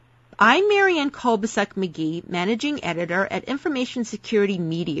I'm Marianne Kolbasuk-McGee, Managing Editor at Information Security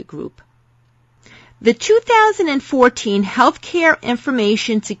Media Group. The 2014 Healthcare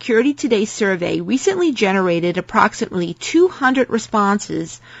Information Security Today survey recently generated approximately 200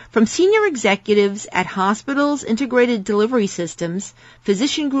 responses from senior executives at hospitals, integrated delivery systems,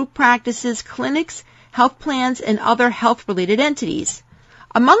 physician group practices, clinics, health plans, and other health-related entities.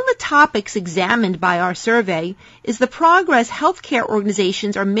 Among the topics examined by our survey is the progress healthcare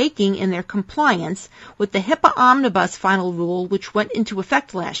organizations are making in their compliance with the HIPAA Omnibus Final Rule, which went into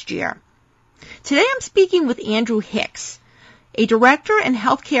effect last year. Today I'm speaking with Andrew Hicks, a director and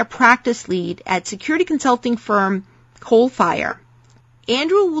healthcare practice lead at security consulting firm Coalfire.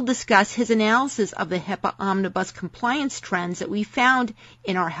 Andrew will discuss his analysis of the HIPAA Omnibus compliance trends that we found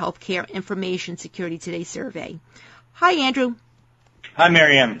in our Healthcare Information Security Today survey. Hi, Andrew. Hi,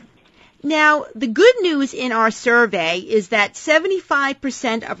 Marianne. Now, the good news in our survey is that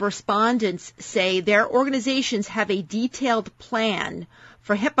 75% of respondents say their organizations have a detailed plan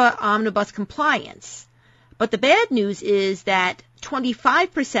for HIPAA Omnibus compliance. But the bad news is that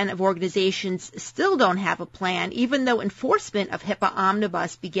 25% of organizations still don't have a plan, even though enforcement of HIPAA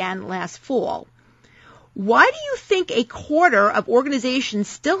Omnibus began last fall. Why do you think a quarter of organizations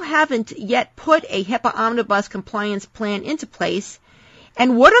still haven't yet put a HIPAA Omnibus compliance plan into place?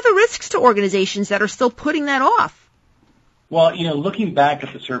 And what are the risks to organizations that are still putting that off? Well, looking back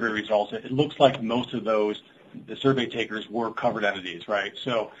at the survey results, it looks like most of those, the survey takers were covered entities, right?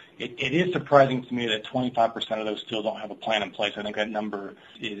 So it is surprising to me that 25% of those still don't have a plan in place. I think that number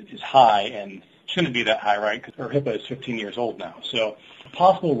is high and shouldn't be that high, right? Because our HIPAA is 15 years old now. So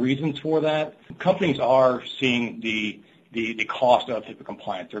possible reasons for that, companies are seeing the cost of HIPAA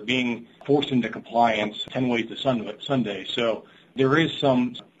compliance. They're being forced into compliance 10 ways to Sunday. So there is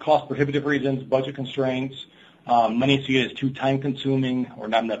some cost prohibitive reasons, budget constraints. Many see it as too time consuming or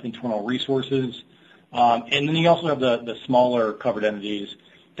not enough internal resources. And then you also have the smaller covered entities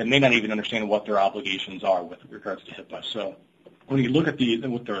that may not even understand what their obligations are with regards to HIPAA. So when you look at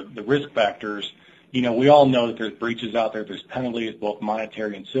the risk factors, we all know that there's breaches out there. There's penalties, both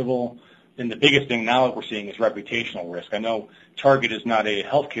monetary and civil. And the biggest thing now that we're seeing is reputational risk. I know Target is not a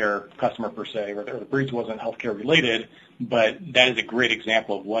healthcare customer per se, or the breach wasn't healthcare related, but that is a great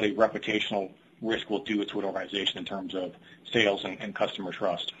example of what a reputational risk will do to an organization in terms of sales and customer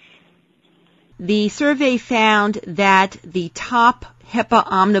trust. The survey found that the top HIPAA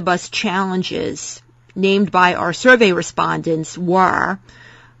Omnibus challenges named by our survey respondents were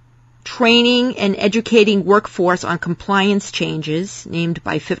training and educating workforce on compliance changes, named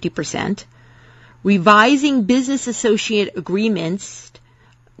by 50%, revising business associate agreements,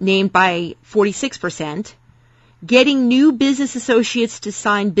 named by 46%, getting new business associates to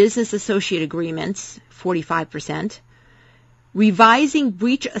sign business associate agreements, 45%, revising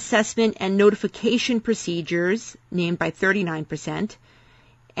breach assessment and notification procedures, named by 39%,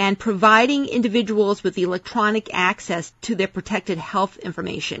 and providing individuals with electronic access to their protected health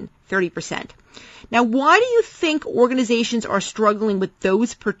information, 30%. Now, why do you think organizations are struggling with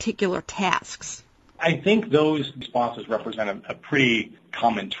those particular tasks? I think those responses represent a pretty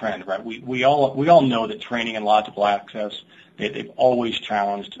common trend, right? We all know that training and logical access, they've always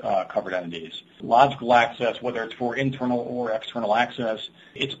challenged covered entities. Logical access, whether it's for internal or external access,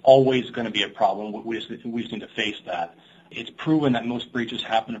 it's always going to be a problem. We just need to face that. It's proven that most breaches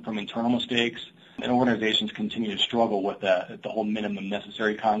happen from internal mistakes, and organizations continue to struggle with the whole minimum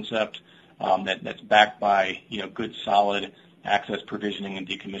necessary concept that's backed by good, solid access provisioning and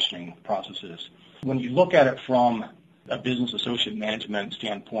decommissioning processes. When you look at it from a business associate management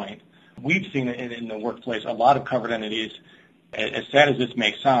standpoint, we've seen it in the workplace. A lot of covered entities, as sad as this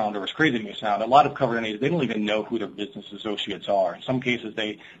may sound or as crazy it may sound, a lot of covered entities, they don't even know who their business associates are. In some cases,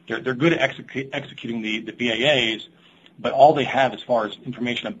 they're good at executing the BAAs, but all they have as far as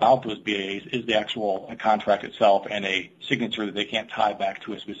information about those BAAs is the actual contract itself and a signature that they can't tie back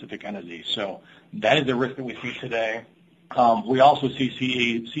to a specific entity. So that is the risk that we see today. We also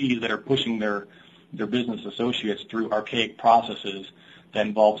see CEs that are pushing their business associates through archaic processes that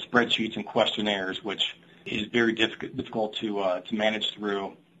involve spreadsheets and questionnaires, which is very difficult to manage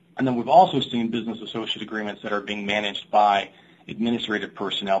through. And then we've also seen business associate agreements that are being managed by administrative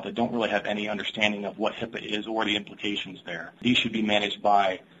personnel that don't really have any understanding of what HIPAA is or the implications there. These should be managed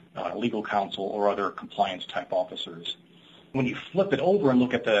by legal counsel or other compliance-type officers. When you flip it over and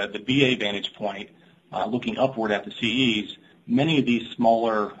look at the BA vantage point, looking upward at the CEs, many of these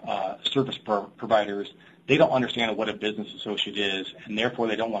smaller service providers, they don't understand what a business associate is, and therefore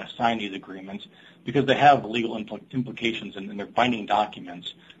they don't want to sign these agreements because they have legal implications and they're binding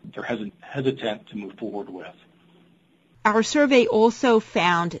documents they're hesitant to move forward with. Our survey also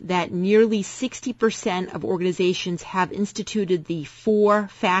found that nearly 60% of organizations have instituted the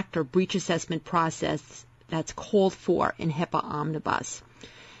 4-factor breach assessment process that's called for in HIPAA Omnibus.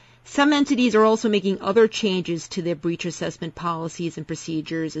 Some entities are also making other changes to their breach assessment policies and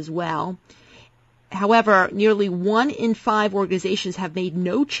procedures as well. However, nearly 1 in 5 organizations have made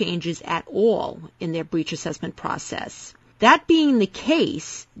no changes at all in their breach assessment process. That being the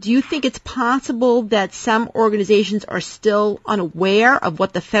case, do you think it's possible that some organizations are still unaware of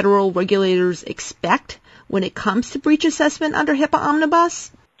what the federal regulators expect when it comes to breach assessment under HIPAA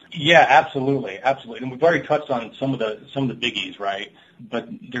Omnibus? Yeah, absolutely. And we've already touched on some of the biggies, right? But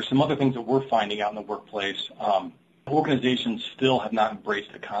there's some other things that we're finding out in the workplace. Organizations still have not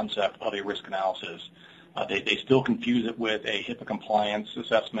embraced the concept of a risk analysis. They still confuse it with a HIPAA compliance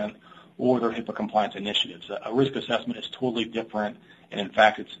assessment or their HIPAA compliance initiatives. A risk assessment is totally different, and in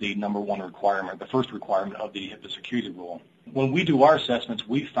fact, it's the number one requirement, the first requirement of the HIPAA security rule. When we do our assessments,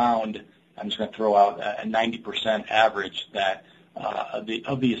 we found, I'm just going to throw out a 90% average, that of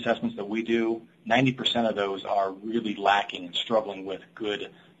the assessments that we do, 90% of those are really lacking and struggling with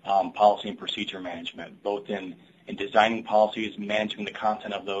good policy and procedure management, both in designing policies, managing the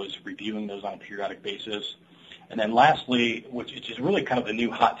content of those, reviewing those on a periodic basis. And then lastly, which is really kind of the new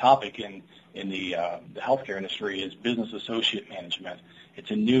hot topic in the healthcare industry, is business associate management.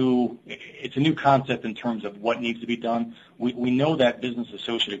 It's a new concept in terms of what needs to be done. We know that business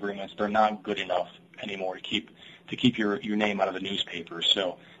associate agreements, they're not good enough anymore to keep your name out of the newspapers.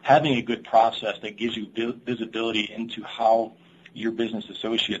 So having a good process that gives you visibility into how your business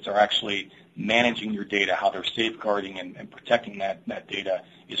associates are actually managing your data, how they're safeguarding and protecting that data,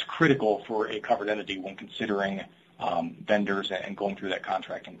 is critical for a covered entity when considering vendors and going through that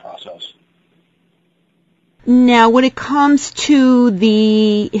contracting process. Now, when it comes to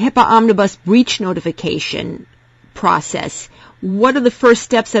the HIPAA Omnibus breach notification process, what are the first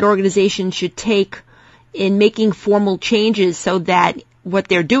steps that organizations should take in making formal changes so that what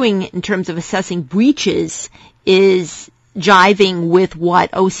they're doing in terms of assessing breaches is jiving with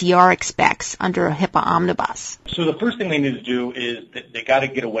what OCR expects under a HIPAA Omnibus? So the first thing they need to do is that they got to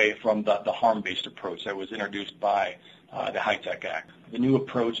get away from the harm-based approach that was introduced by the HITECH Act. The new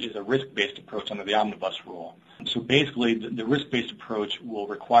approach is a risk-based approach under the Omnibus rule. So basically, the risk-based approach will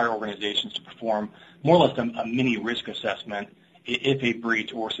require organizations to perform more or less a mini risk assessment if a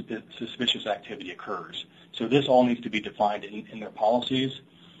breach or suspicious activity occurs. So this all needs to be defined in their policies.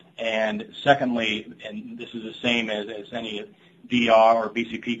 And secondly, and this is the same as any VR or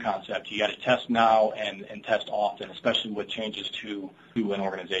BCP concept, you got to test now and test often, especially with changes to an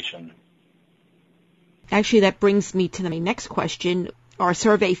organization. Actually, that brings me to my next question. Our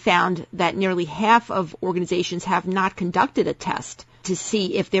survey found that nearly half of organizations have not conducted a test to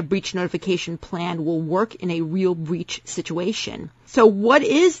see if their breach notification plan will work in a real breach situation. So what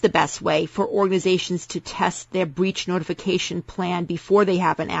is the best way for organizations to test their breach notification plan before they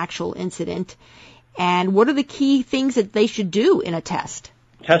have an actual incident? And what are the key things that they should do in a test?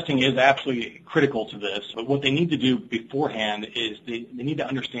 Testing is absolutely critical to this, but what they need to do beforehand is they need to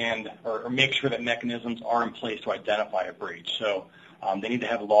understand or make sure that mechanisms are in place to identify a breach. So they need to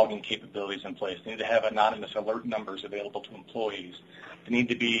have logging capabilities in place. They need to have anonymous alert numbers available to employees. They need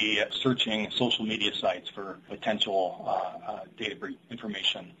to be searching social media sites for potential data breach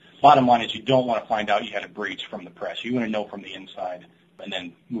information. Bottom line is you don't want to find out you had a breach from the press. You want to know from the inside and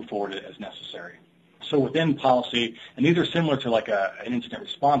then move forward as necessary. So within policy, and these are similar to like an incident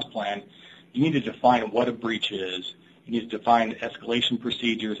response plan, you need to define what a breach is. You need to define escalation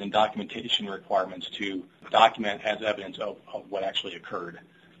procedures and documentation requirements to document as evidence of what actually occurred.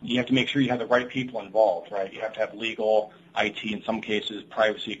 You have to make sure you have the right people involved, right? You have to have legal, IT, in some cases,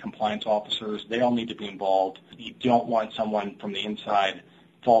 privacy, compliance officers. They all need to be involved. You don't want someone from the inside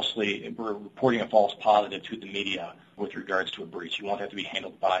falsely reporting a false positive to the media with regards to a breach. You want that to be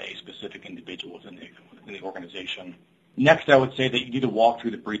handled by a specific individual within the organization. Next, I would say that you need to walk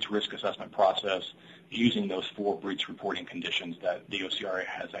through the breach risk assessment process using those 4 breach reporting conditions that the OCR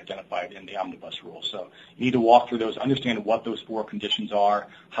has identified in the Omnibus rule. So you need to walk through those, understand what those 4 conditions are,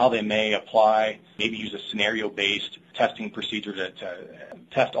 how they may apply, maybe use a scenario-based testing procedure to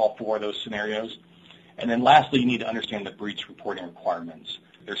test all 4 of those scenarios. And then lastly, you need to understand the breach reporting requirements.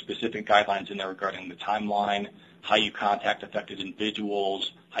 There's specific guidelines in there regarding the timeline, how you contact affected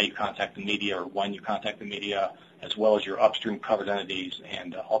individuals, how you contact the media or when you contact the media, as well as your upstream covered entities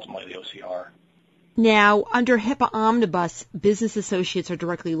and ultimately the OCR. Now, under HIPAA Omnibus, business associates are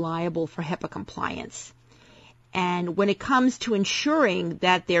directly liable for HIPAA compliance. And when it comes to ensuring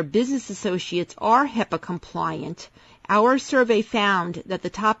that their business associates are HIPAA compliant, Our survey found that the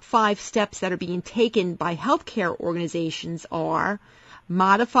top 5 steps that are being taken by healthcare organizations are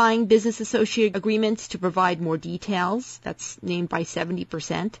modifying business associate agreements to provide more details. That's named by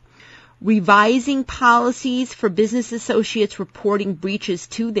 70%. Revising policies for business associates reporting breaches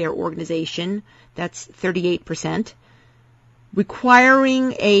to their organization. That's 38%.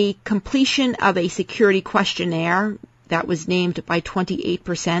 Requiring a completion of a security questionnaire. That was named by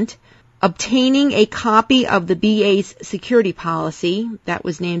 28%. Obtaining a copy of the BA's security policy. That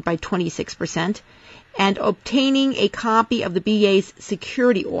was named by 26%. And obtaining a copy of the BA's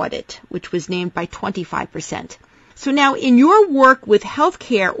security audit, which was named by 25%. So now, in your work with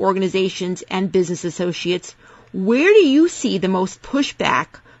healthcare organizations and business associates, where do you see the most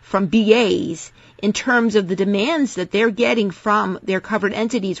pushback from BAs in terms of the demands that they're getting from their covered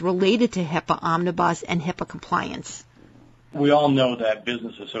entities related to HIPAA Omnibus and HIPAA compliance? We all know that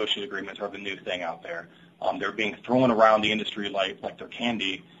business associate agreements are the new thing out there. They're being thrown around the industry like they're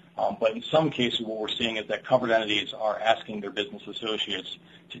candy. But in some cases, what we're seeing is that covered entities are asking their business associates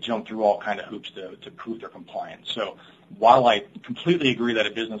to jump through all kind of hoops to prove their compliance. So while I completely agree that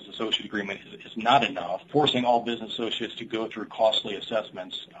a business associate agreement is not enough, forcing all business associates to go through costly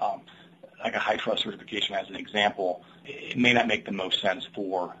assessments, like a high trust certification as an example, it may not make the most sense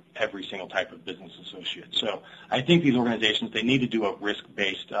for every single type of business associate. So I think these organizations, they need to do a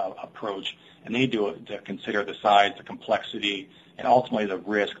risk-based approach, and they need to consider the size, the complexity, and ultimately the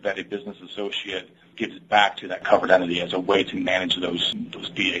risk that a business associate gives back to that covered entity as a way to manage those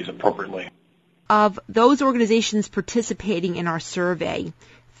BAs appropriately. Of those organizations participating in our survey,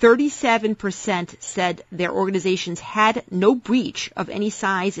 37% said their organizations had no breach of any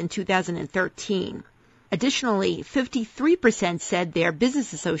size in 2013. Additionally, 53% said their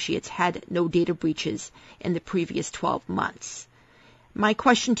business associates had no data breaches in the previous 12 months. My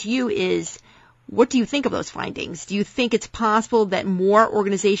question to you is, what do you think of those findings? Do you think it's possible that more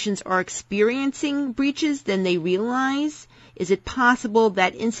organizations are experiencing breaches than they realize? Is it possible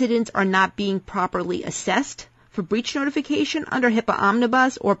that incidents are not being properly assessed for breach notification under HIPAA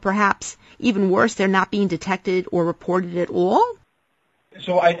Omnibus, or perhaps even worse, they're not being detected or reported at all?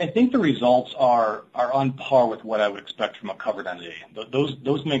 So I think the results are on par with what I would expect from a covered entity.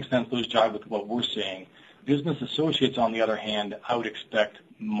 Those make sense. Those jive with what we're seeing. Business associates, on the other hand, I would expect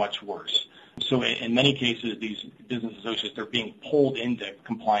much worse. So in many cases, these business associates, they're being pulled into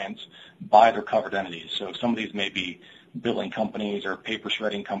compliance by their covered entities. So some of these may be billing companies or paper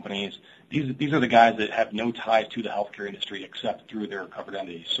shredding companies. These are the guys that have no ties to the healthcare industry except through their covered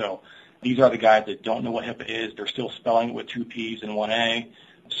entities. So these are the guys that don't know what HIPAA is. They're still spelling it with 2 P's and 1 A.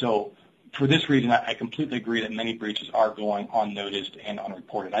 So for this reason, I completely agree that many breaches are going unnoticed and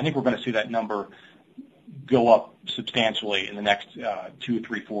unreported. I think we're going to see that number go up substantially in the next 2,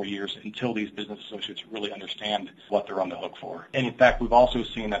 3, 4 years until these business associates really understand what they're on the hook for. And in fact, we've also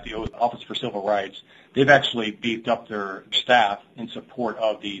seen that the Office for Civil Rights, they've actually beefed up their staff in support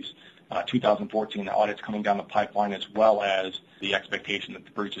of these 2014 audits coming down the pipeline, as well as the expectation that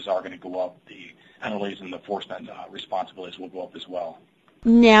the breaches are going to go up. The penalties and the enforcement responsibilities will go up as well.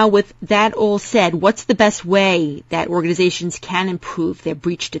 Now, with that all said, what's the best way that organizations can improve their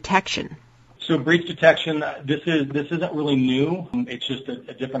breach detection? So breach detection, this isn't really new. It's just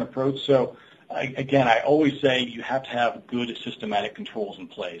a different approach. So again, I always say you have to have good systematic controls in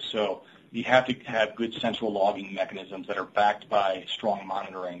place. So you have to have good central logging mechanisms that are backed by strong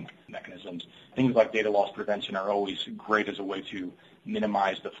monitoring mechanisms. Things like data loss prevention are always great as a way to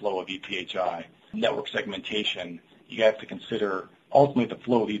minimize the flow of EPHI. Network segmentation, you have to consider ultimately the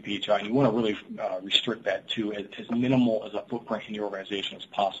flow of EPHI, and you want to really restrict that to as minimal as a footprint in your organization as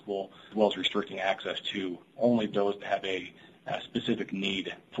possible, as well as restricting access to only those that have a specific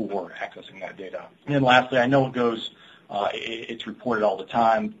need for accessing that data. And then lastly, I know it's reported all the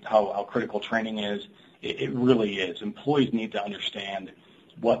time how critical training is. It really is. Employees need to understand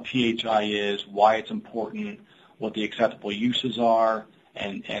what PHI is, why it's important, what the acceptable uses are,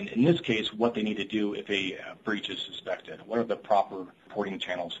 and in this case, what they need to do if a breach is suspected. What are the proper reporting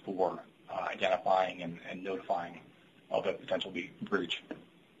channels for identifying and notifying of a potential breach?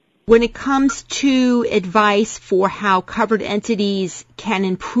 When it comes to advice for how covered entities can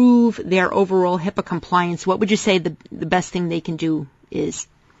improve their overall HIPAA compliance, what would you say the best thing they can do is?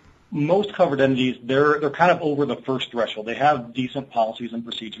 Most covered entities, they're kind of over the first threshold. They have decent policies and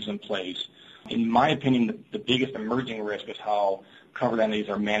procedures in place. In my opinion, the biggest emerging risk is how covered entities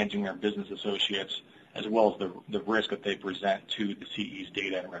are managing their business associates, as well as the risk that they present to the CE's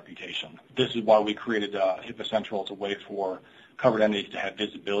data and reputation. This is why we created HIPAA Central as a way for covered entities to have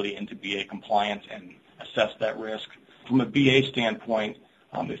visibility into BA compliance and assess that risk. From a BA standpoint,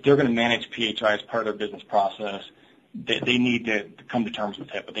 if they're going to manage PHI as part of their business process, they need to come to terms with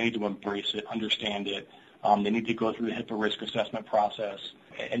HIPAA. They need to embrace it, understand it. They need to go through the HIPAA risk assessment process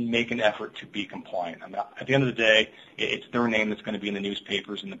and make an effort to be compliant. I mean, at the end of the day, it's their name that's going to be in the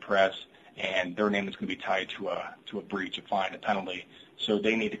newspapers and the press, and their name that's going to be tied to a breach, a fine, a penalty. So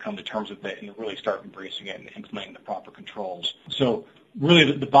they need to come to terms with it and really start embracing it and implementing the proper controls. So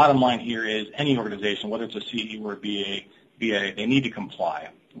really the bottom line here is any organization, whether it's a CE or a BA, they need to comply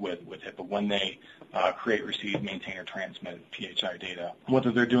with HIPAA when they create, receive, maintain, or transmit PHI data.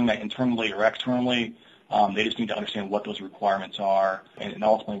 Whether they're doing that internally or externally, they just need to understand what those requirements are and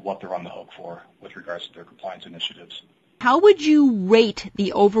ultimately what they're on the hook for with regards to their compliance initiatives. How would you rate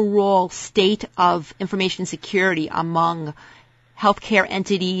the overall state of information security among healthcare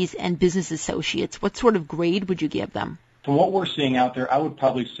entities and business associates? What sort of grade would you give them? From what we're seeing out there, I would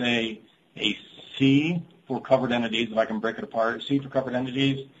probably say a C for covered entities, if I can break it apart. C for covered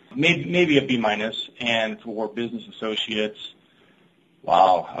entities, maybe a B minus, and for business associates,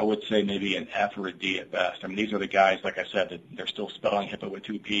 wow, I would say maybe an F or a D at best. I mean, these are the guys, like I said, that they're still spelling HIPAA with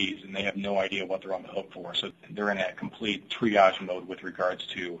two P's, and they have no idea what they're on the hook for. So they're in a complete triage mode with regards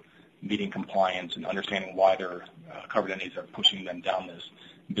to meeting compliance and understanding why their covered entities are pushing them down this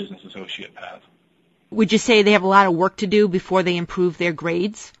business associate path. Would you say they have a lot of work to do before they improve their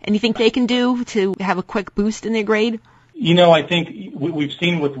grades? Anything they can do to have a quick boost in their grade? You know, I think we've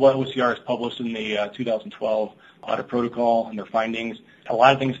seen with what OCR has published in the 2012 audit protocol and their findings, a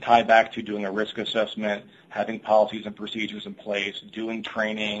lot of things tie back to doing a risk assessment, having policies and procedures in place, doing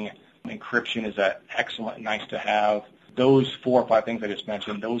training. Encryption is an excellent, nice to have. Those 4 or 5 things I just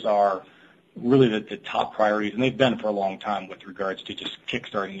mentioned, those are really the top priorities, and they've been for a long time with regards to just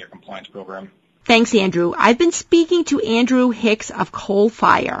kickstarting your compliance program. Thanks, Andrew. I've been speaking to Andrew Hicks of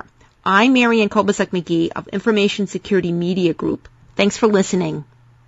Coalfire. I'm Marianne Kolbasuk-McGee of Information Security Media Group. Thanks for listening.